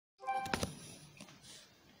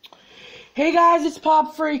Hey guys, it's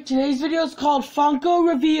Pop Freak. Today's video is called Funko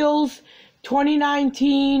Reveals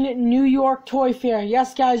 2019 New York Toy Fair.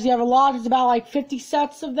 Yes guys, you have a lot. It's about like 50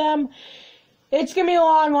 sets of them. It's going to be a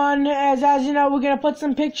long one. As you know, we're going to put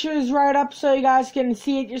some pictures right up so you guys can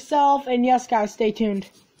see it yourself. And yes guys, stay tuned.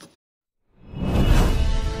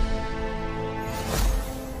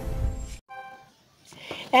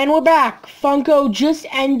 And we're back. Funko just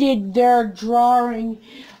ended their drawing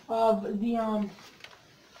of the,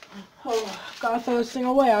 oh, gotta throw this thing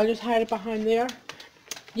away. I'll just hide it behind there.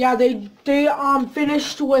 Yeah, they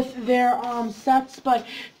finished with their, sets, but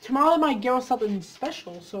tomorrow they might give us something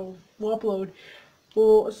special, so we'll upload.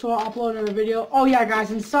 So I'll upload another video. Oh yeah, guys,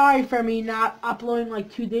 and sorry for me not uploading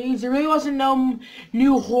like 2 days. There really wasn't no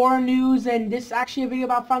new horror news, and this is actually a video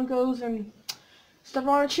about Funkos and stuff I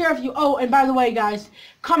want to share with you. Oh, and by the way, guys,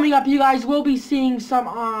 coming up, you guys will be seeing some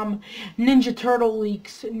Ninja Turtle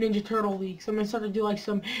leaks. I'm gonna start to do like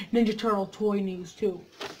some Ninja Turtle toy news too.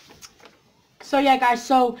 So yeah, guys.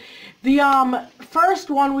 So the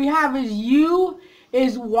first one we have is YU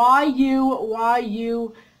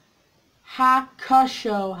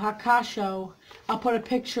Hakusho. I'll put a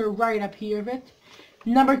picture right up here of it.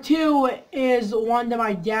 Number 2 is one that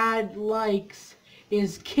my dad likes.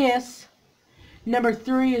 Is Kiss. Number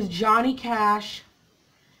 3 is Johnny Cash.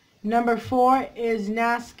 Number 4 is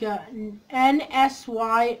Nazca,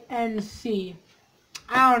 NSYNC.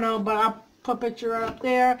 I don't know, but I'll put a picture right up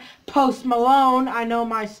there. Post Malone. I know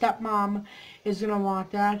my stepmom is going to want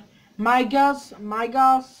that. My Gus, I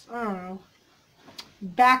don't know.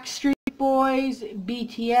 Backstreet Boys,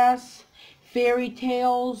 BTS, Fairy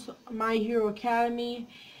Tales, My Hero Academy,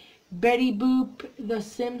 Betty Boop, The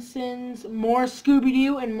Simpsons, more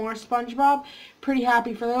Scooby-Doo, and more SpongeBob. Pretty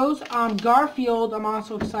happy for those. Garfield, I'm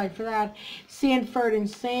also excited for that. Sanford and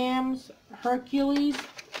Sam's, Hercules,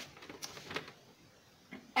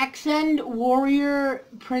 X-End, Warrior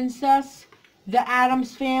Princess, The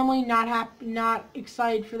Addams Family. Not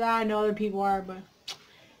excited for that. I know other people are, but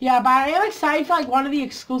yeah. But I am excited for like one of the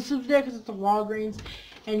exclusives there because it's a Walgreens,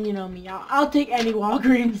 and you know me, I'll take any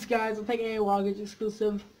Walgreens, guys. I'll take any Walgreens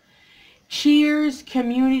exclusive. Cheers,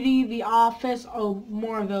 Community, The Office, oh,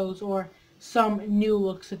 more of those, or some new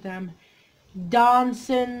looks at them.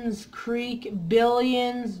 Dawson's Creek,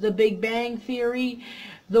 Billions, The Big Bang Theory,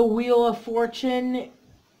 The Wheel of Fortune,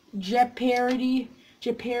 Jeopardy,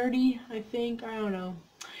 I think, I don't know.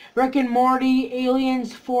 Rick and Morty,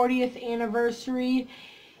 Aliens 40th Anniversary,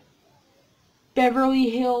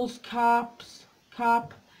 Beverly Hills Cop,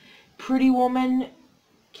 Pretty Woman,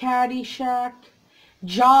 Caddyshack,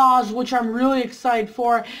 Jaws, which I'm really excited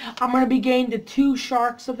for. I'm gonna be getting the 2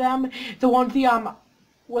 sharks of them. The one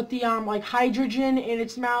with the like hydrogen in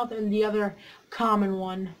its mouth, and the other common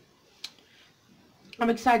one. I'm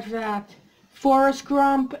excited for that. Forrest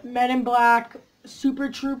Gump, Men in Black, Super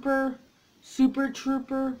Trooper,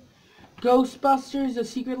 Ghostbusters, The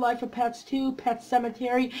Secret Life of Pets 2, Pet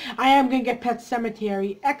Sematary. I am gonna get Pet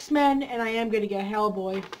Sematary, X-Men, and I am gonna get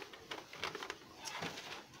Hellboy.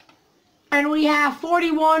 And we have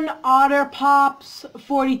 41 Otter Pops,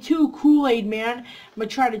 42 Kool-Aid Man. I'm going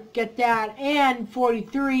to try to get that. And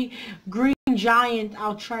 43 Green Giant.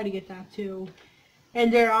 I'll try to get that too.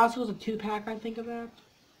 And there also is a 2-pack, I think, of that.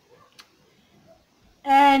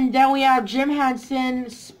 And then we have Jim Henson,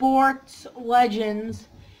 Sports Legends,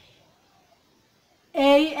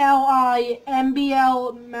 ALI,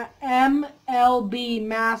 MLB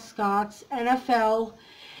Mascots, NFL,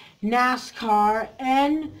 NASCAR,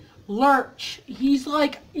 and Lurch. He's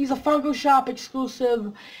a Funko Shop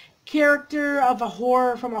exclusive character of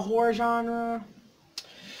from a horror genre.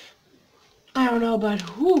 I don't know, but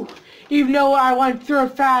whew, even though I went through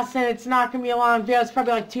it fast and it's not gonna be a long video, it's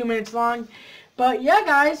probably like 2 minutes long. But yeah,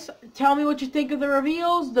 guys, tell me what you think of the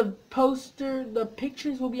reveals. The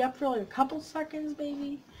pictures will be up for like a couple seconds,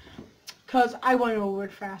 maybe, cause I went over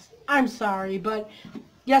it fast. I'm sorry, but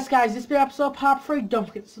yes, guys, this has been episode Pop Freak. Don't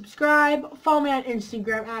forget to subscribe. Follow me on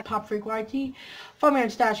Instagram at PopFreakYT. Follow me on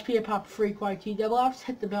StashP at PopFreakYT.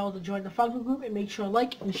 Hit the bell to join the Funko group, and make sure to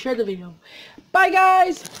like and share the video. Bye,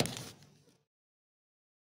 guys!